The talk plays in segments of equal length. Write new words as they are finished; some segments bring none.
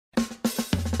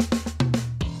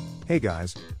Hey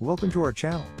guys, welcome to our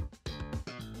channel.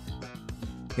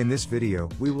 In this video,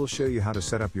 we will show you how to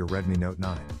set up your Redmi Note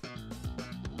 9.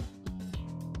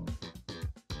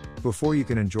 Before you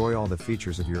can enjoy all the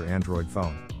features of your Android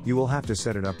phone, you will have to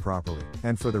set it up properly,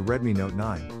 and for the Redmi Note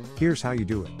 9, here's how you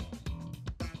do it.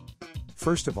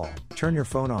 First of all, turn your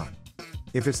phone on.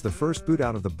 If it's the first boot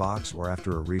out of the box or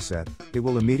after a reset, it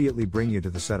will immediately bring you to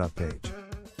the setup page.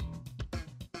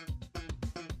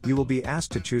 You will be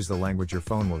asked to choose the language your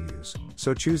phone will use,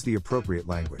 so choose the appropriate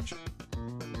language.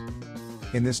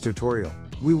 In this tutorial,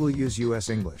 we will use US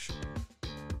English.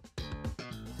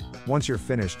 Once you're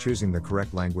finished choosing the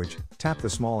correct language, tap the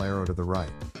small arrow to the right.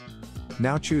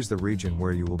 Now choose the region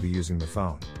where you will be using the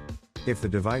phone. If the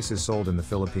device is sold in the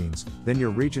Philippines, then your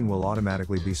region will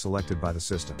automatically be selected by the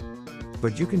system.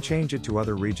 But you can change it to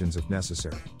other regions if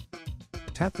necessary.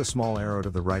 Tap the small arrow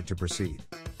to the right to proceed.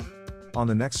 On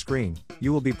the next screen,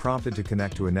 you will be prompted to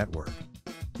connect to a network.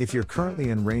 If you're currently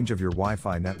in range of your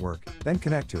Wi-Fi network, then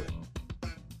connect to it.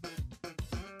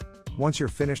 Once you're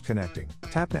finished connecting,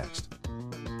 tap Next.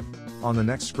 On the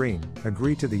next screen,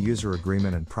 agree to the user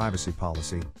agreement and privacy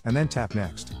policy, and then tap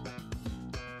Next.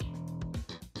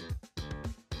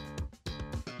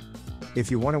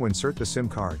 If you want to insert the SIM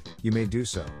card, you may do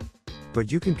so. But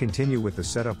you can continue with the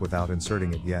setup without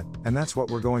inserting it yet, and that's what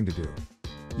we're going to do.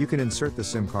 You can insert the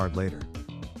SIM card later.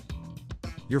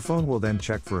 Your phone will then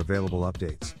check for available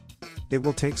updates. It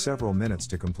will take several minutes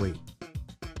to complete.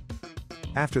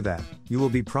 After that, you will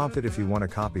be prompted if you want to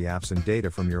copy apps and data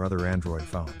from your other Android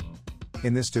phone.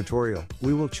 In this tutorial,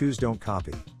 we will choose Don't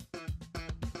Copy.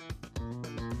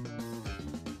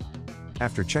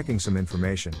 After checking some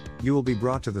information, you will be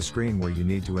brought to the screen where you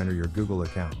need to enter your Google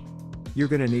account. You're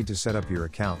going to need to set up your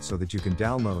account so that you can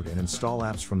download and install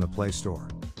apps from the Play Store.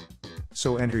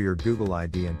 So enter your Google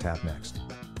ID and tap Next.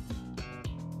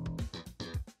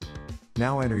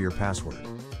 Now enter your password.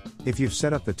 If you've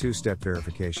set up the two-step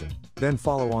verification, then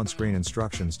follow on-screen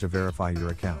instructions to verify your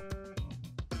account.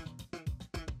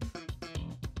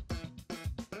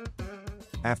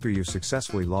 After you've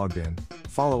successfully logged in,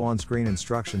 follow on-screen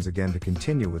instructions again to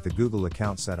continue with the Google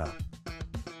account setup.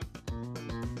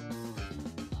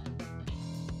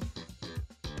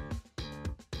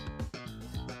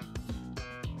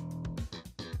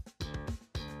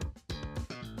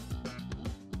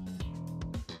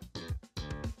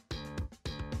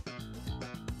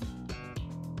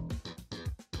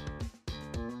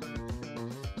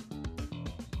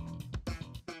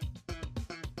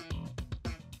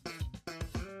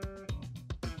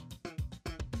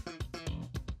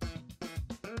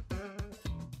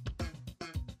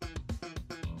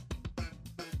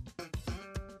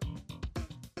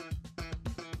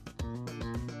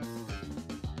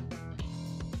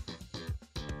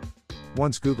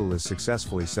 Once Google is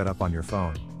successfully set up on your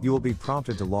phone, you will be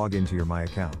prompted to log into your My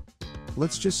Account.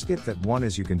 Let's just skip that one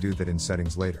as you can do that in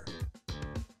settings later.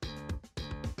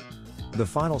 The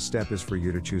final step is for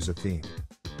you to choose a theme.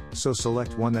 So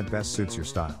select one that best suits your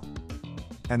style.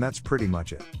 And that's pretty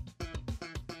much it.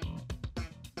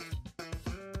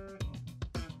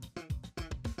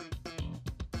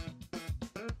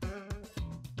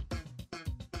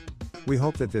 We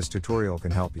hope that this tutorial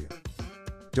can help you.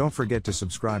 Don't forget to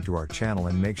subscribe to our channel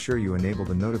and make sure you enable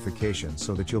the notifications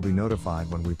so that you'll be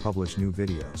notified when we publish new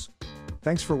videos.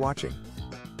 Thanks for watching.